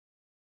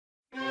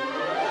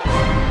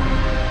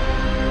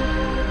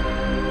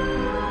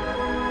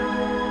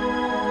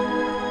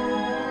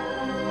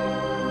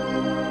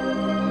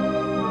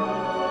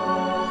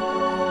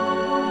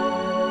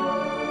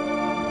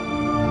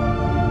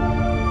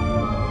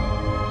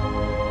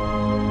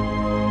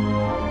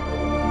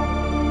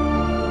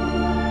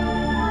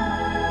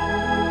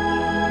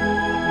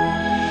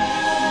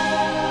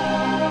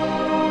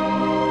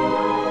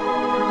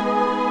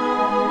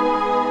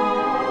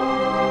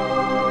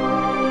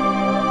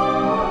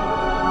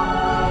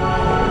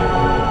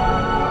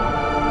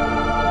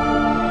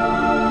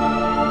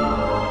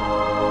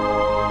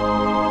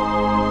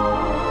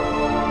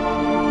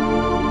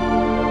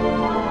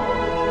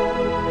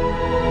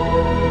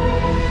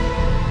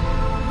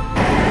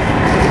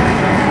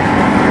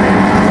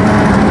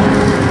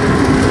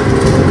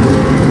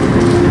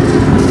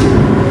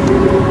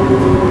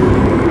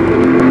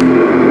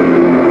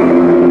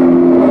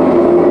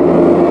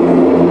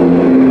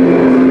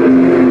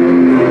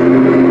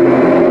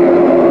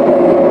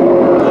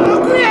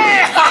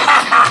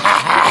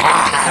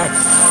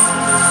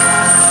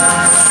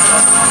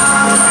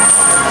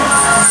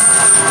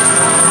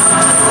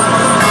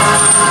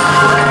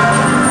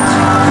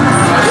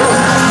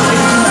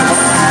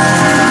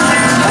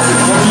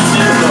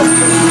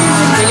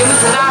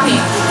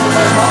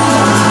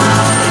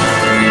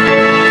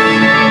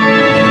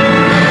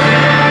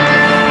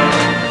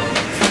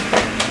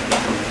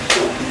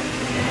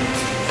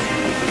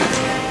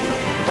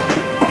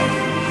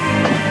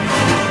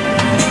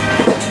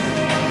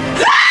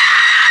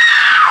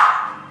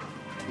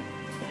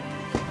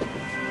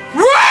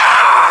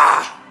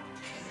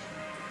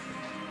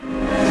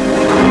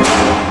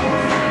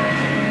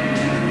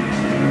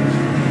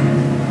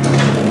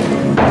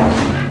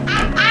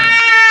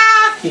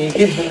Kom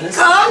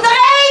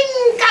erin,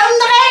 kom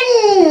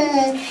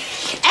erin.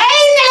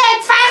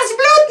 Eindelijk vers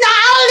bloed na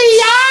al die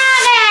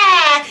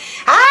jaren.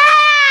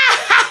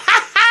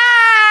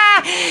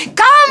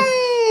 Kom,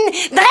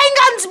 drink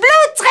ons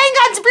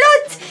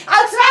bloed,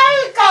 als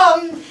welkom.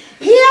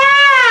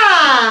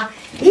 Ja,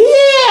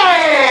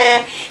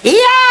 hier,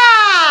 ja,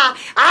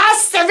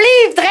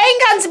 alsjeblieft, drink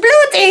ons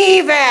bloed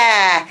even.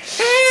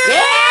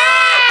 Ja,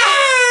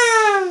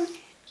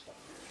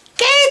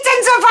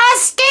 keten ze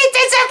vast,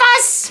 keten ze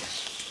vast.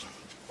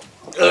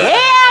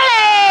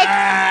 Heerlijk,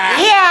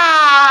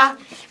 ja,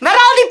 met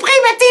al die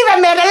primitieve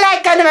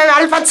middelen kunnen we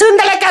wel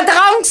fatsoenlijke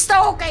drank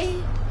stoken.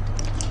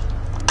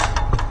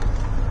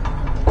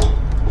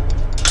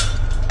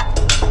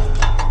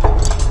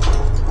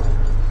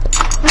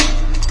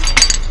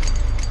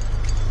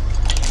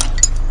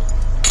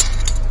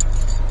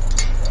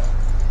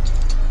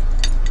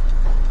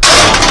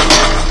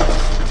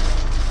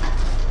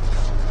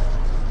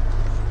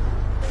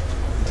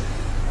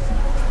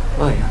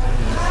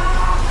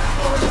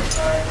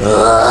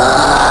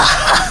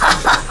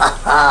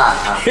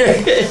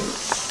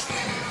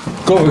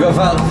 Kom, we gaan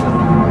verder.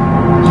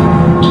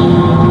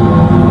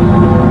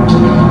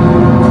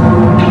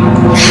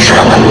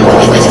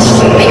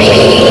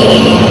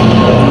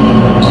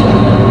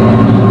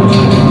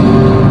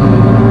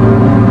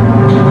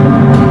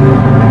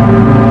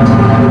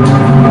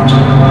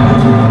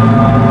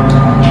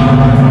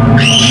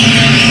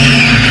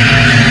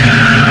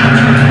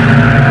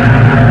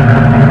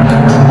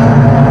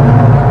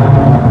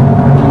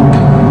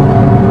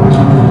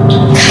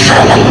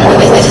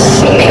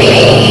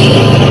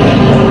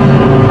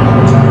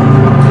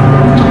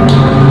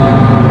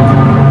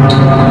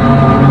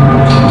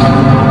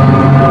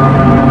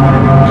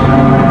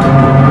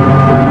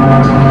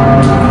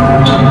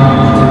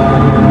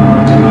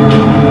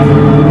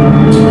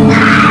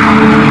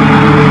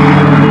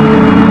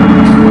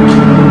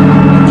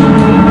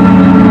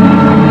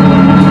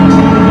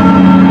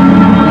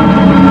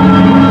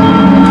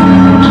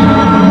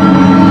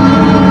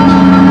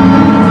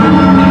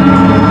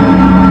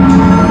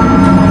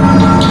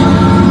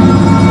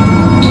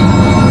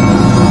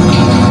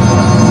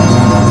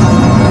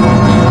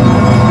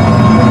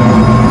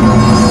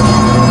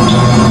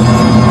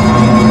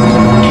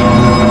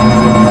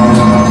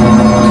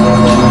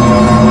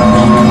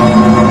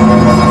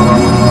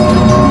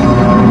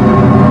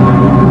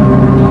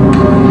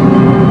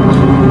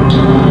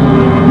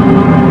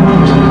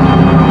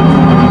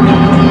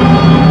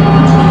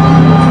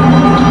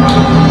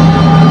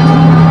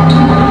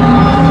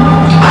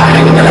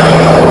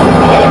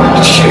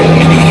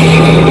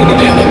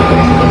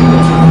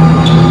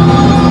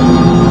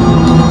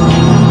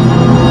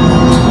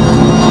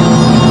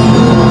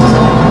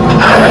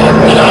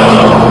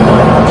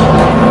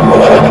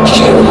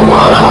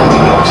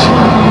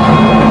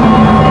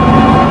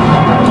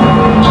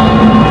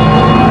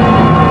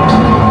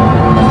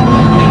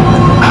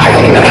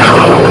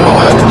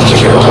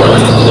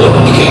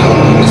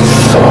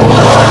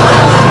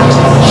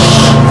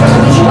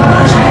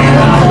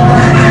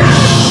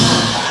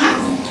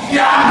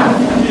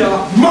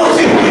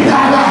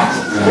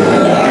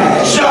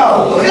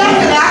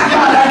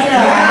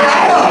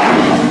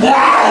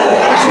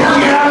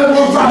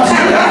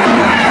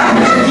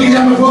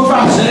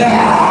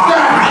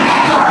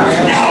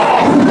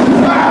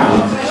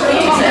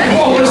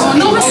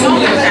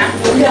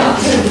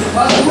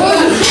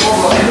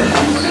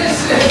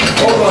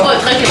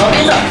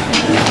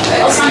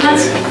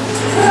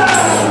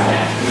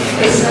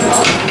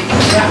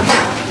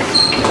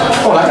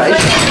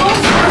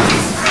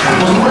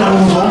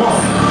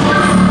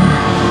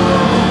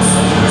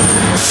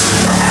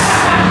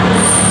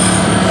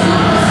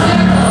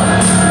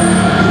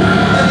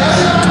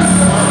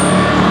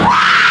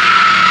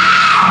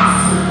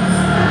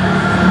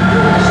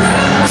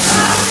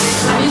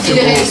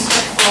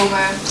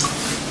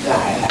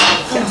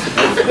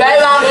 Wij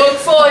waren ook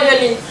voor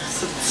jullie.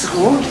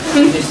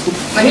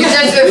 Maar nu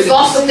zijn we weer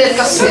vast op dit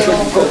kasteel. En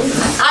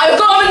we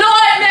komen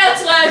nooit meer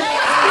terug.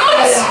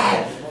 Goed!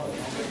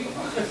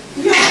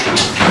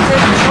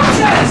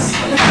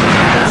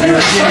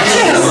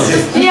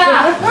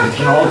 Ja.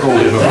 Wat kom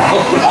je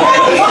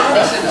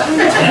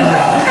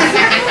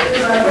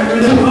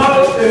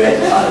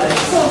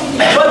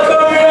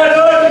nou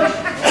doen?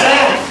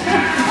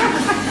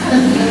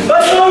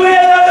 Wat kom je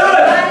nou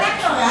doen?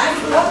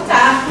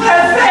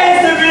 Het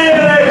feest weer!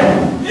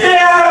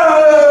 Ja!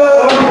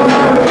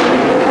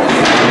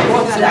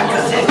 Wat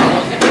lekker zeg.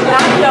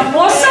 Ja,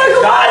 mossa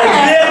gewoon. Ja, ik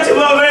leer je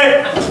maar mee.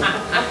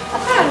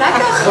 Ja,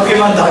 lekker. Oké,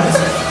 man, dank.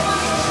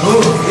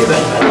 Je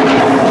bent wel.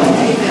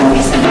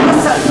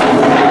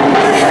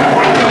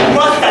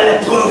 Wat een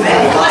proef.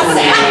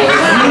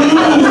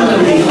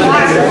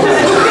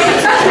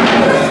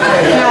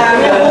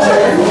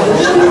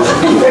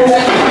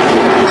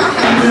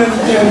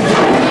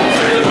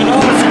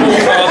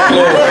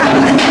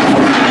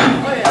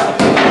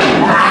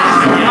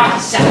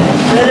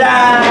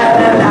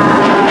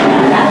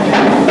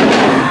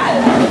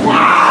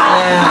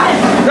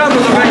 Dat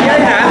is wat jij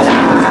hebt.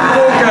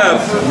 Ook heb.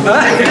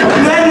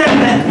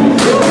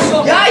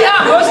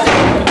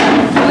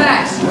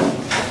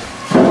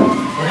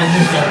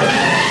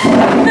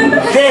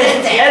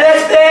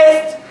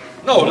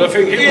 Nou, dat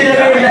vind ik heel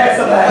Iedereen blijft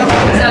erbij.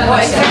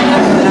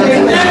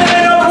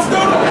 Iedereen op het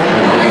stoel.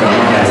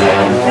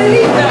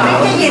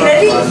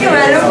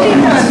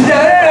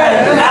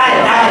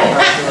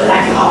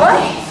 Lekker hoor.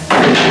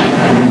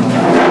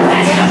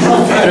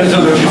 Dat is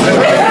een leuke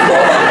vraag.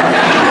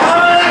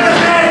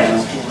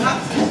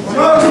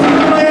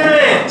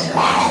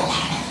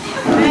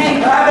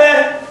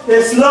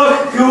 De slag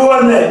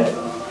gewonnen.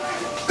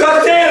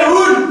 Kasteel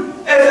Hoen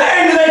is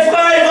eindelijk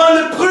vrij van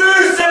de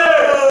Pruisen.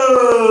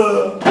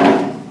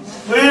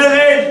 Voor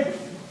iedereen,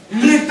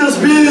 liters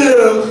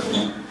bier.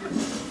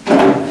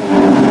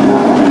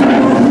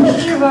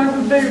 Je maakt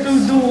het echt zo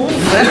dom.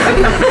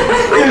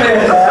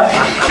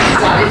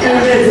 U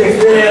weet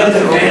ik veel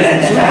te veel in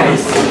het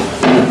huis.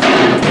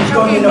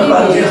 Kom je nog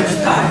wel weer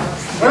staan?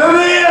 Een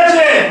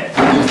biertje!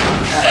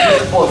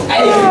 Oh,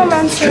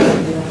 mensen.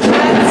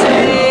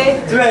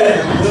 Twee,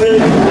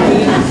 drie.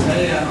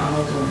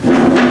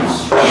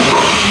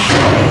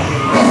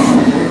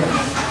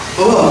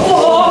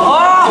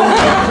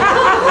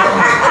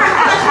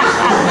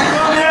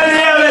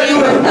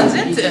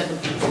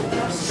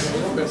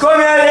 Kom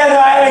jij hier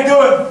nou eigenlijk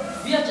doen?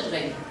 Biertje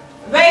drinken.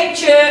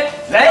 Wijntje.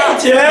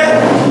 Wijntje?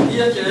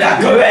 Ja,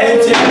 kom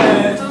wijntje.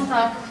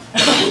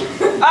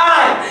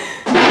 Ai!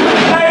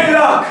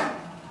 Eindelijk!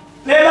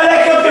 Neem maar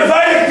lekker op je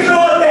vuile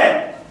knoten!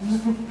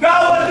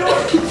 Ga maar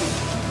doen!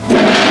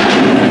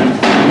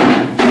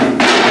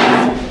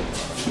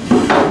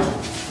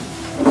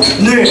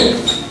 Nu!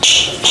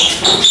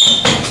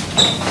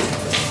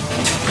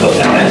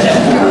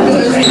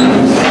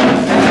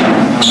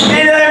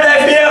 Iedereen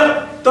blijft hier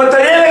tot er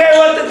iedereen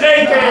wat te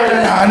drinken!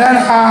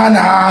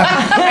 Na.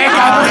 Ik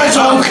heb een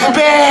gezond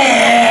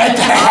gebed.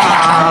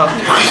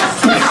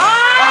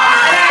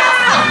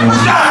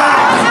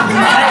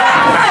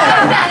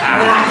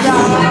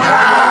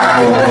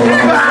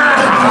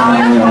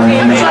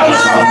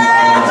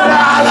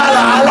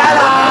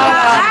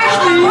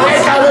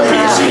 Ik heb een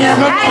piercing in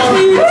mijn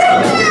mond.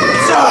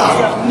 Zo.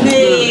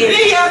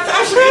 Nee.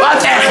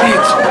 Wat echt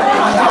niet?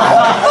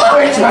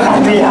 Weet je wat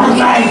dan weer aan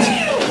meid?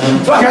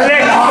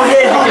 Gelijk al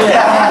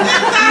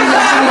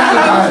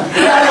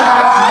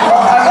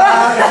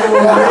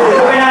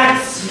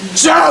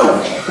Zo,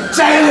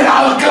 zijn jullie er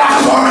al klaar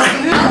voor?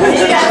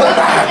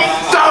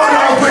 Toon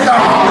open dan!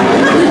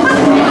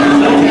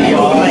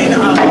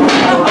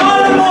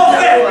 allemaal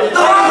weg!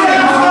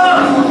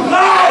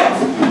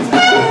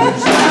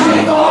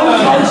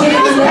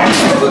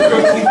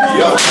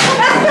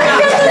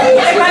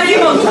 Ik ben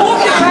iemand op.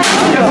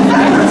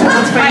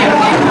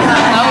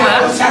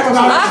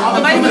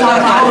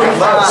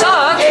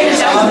 Zak,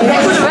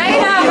 ik moet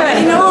wijn hebben.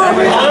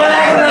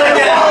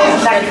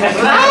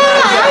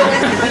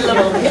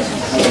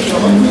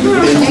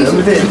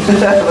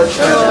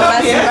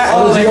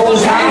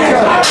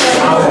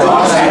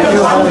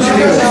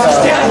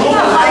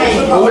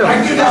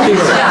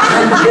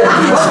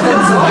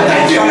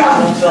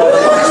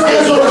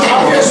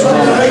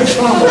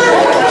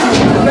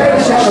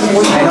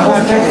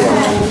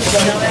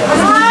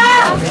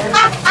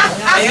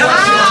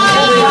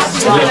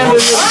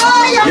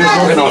 Je moet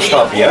nog een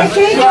afstapje, hè?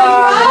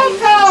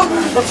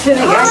 Dat vind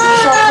ik echt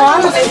zo van.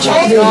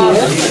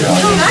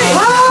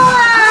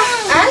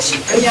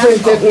 Ik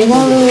vind het niet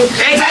meer leuk.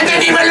 Ik vind het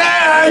niet meer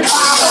leuk!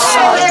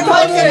 Ik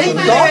vind het niet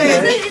meer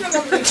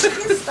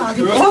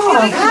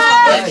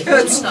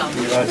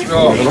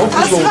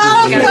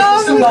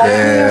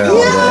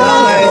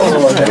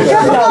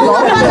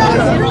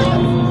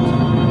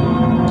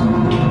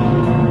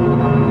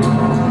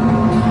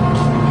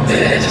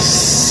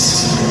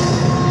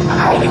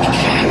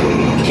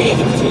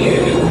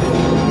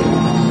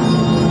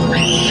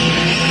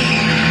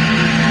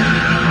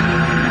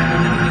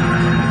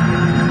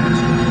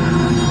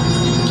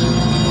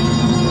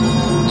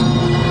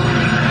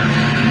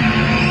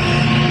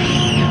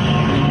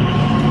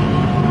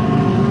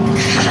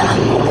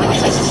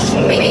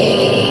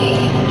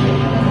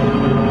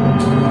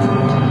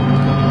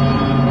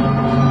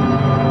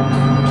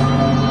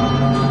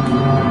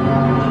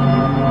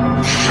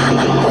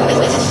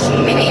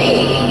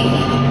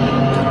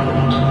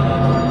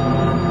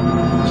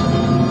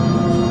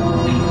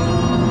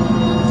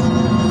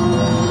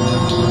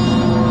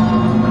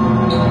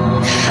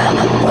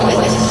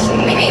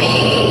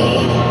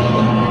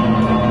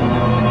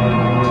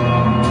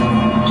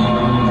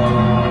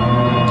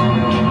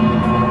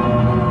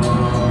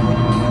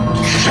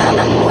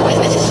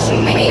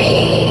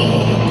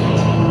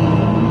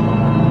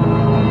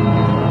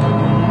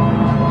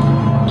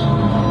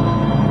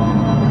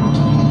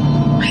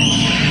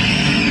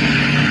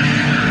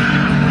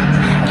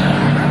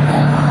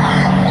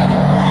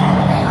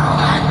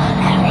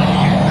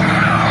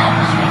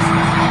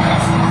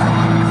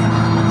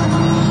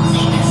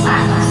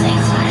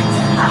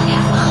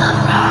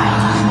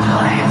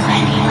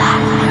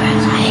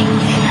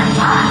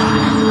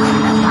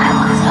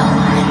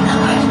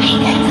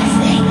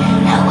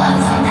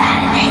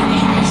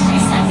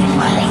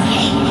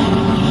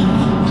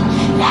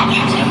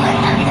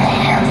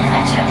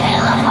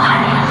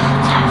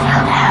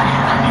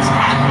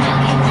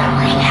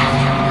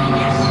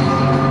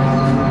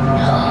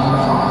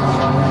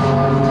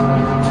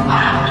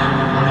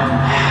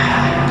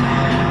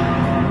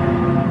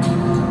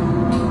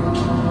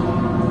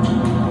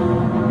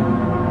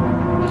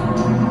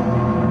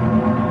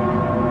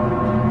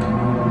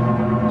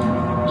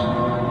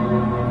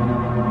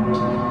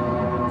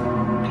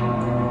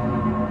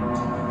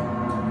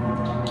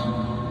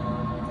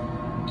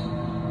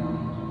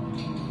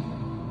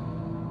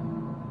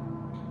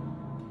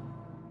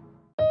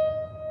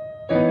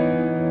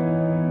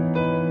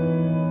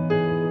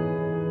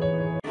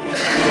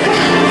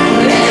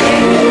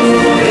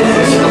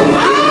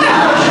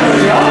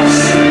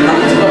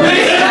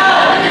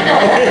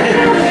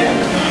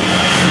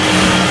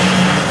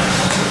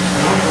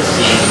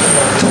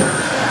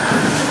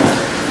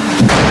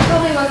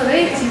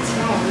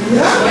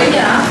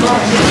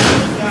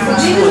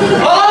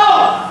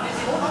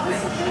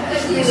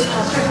Is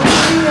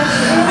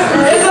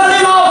er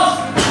iemand?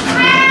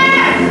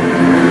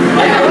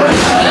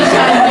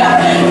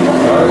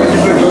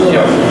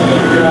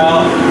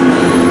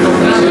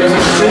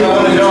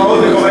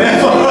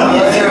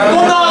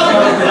 Kom dan!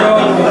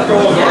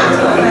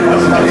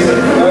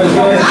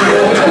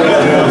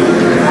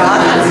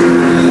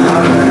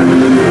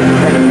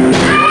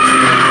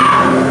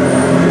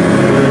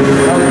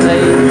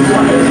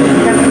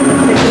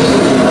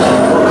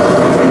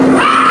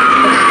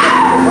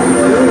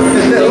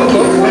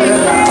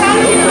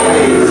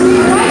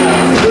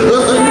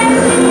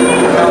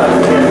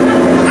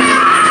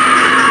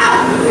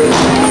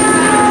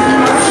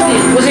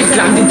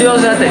 Die deur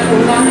zetten.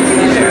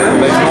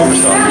 Even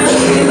openstaan.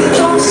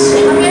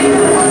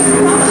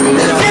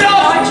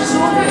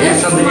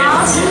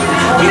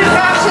 Iedere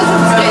vraag zit op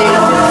het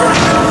delen.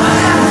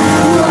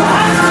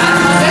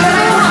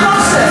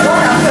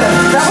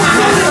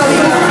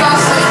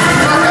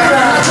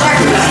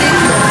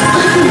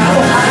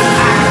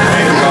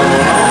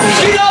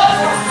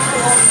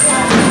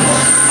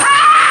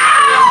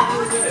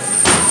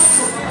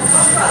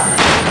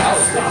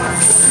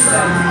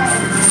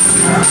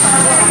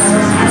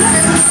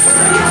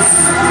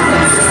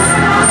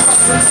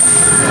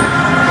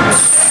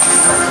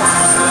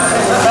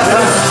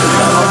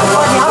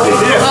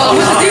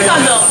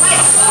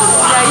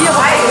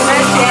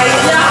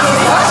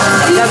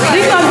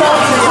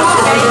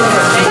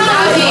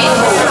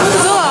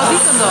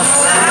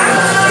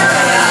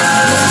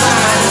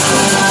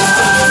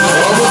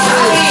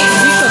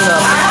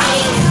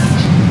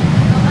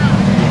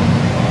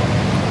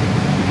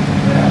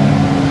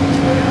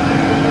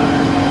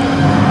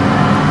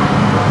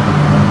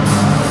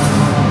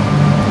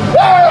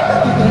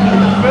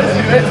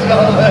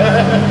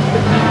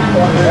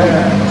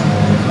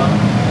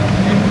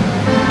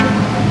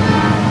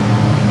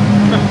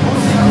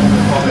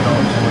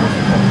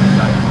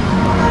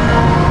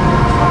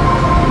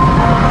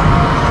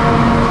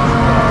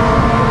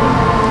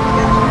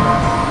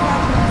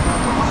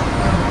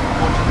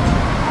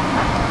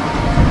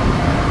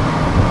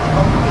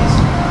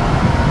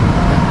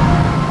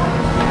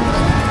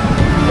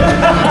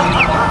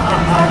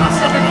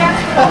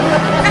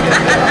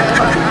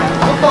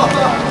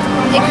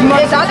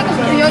 Ik dadelijk als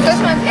ik jou dus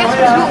met het eerste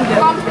bezoek de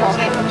kamp was.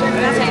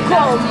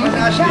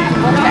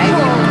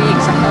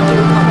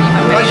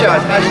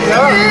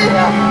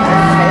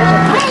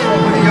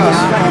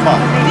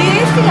 Die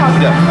heeft hij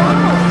jou.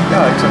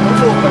 Ja, ik zag hem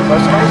zo op.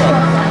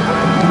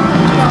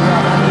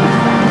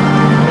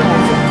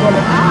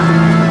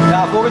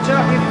 Ja, volgend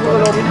jaar geef ik wel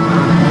op.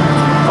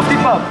 Of die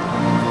man?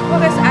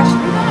 Wat is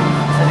Ashley dan?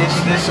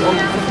 Dit is ook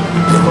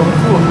voor het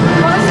voer.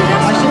 Wat is die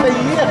Als je bij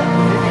hier.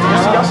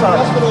 Is die jas aan.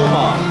 Jasper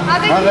oma.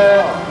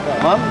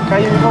 Maar man,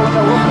 kan je gewoon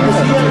naar hoe?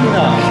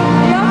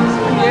 Ja.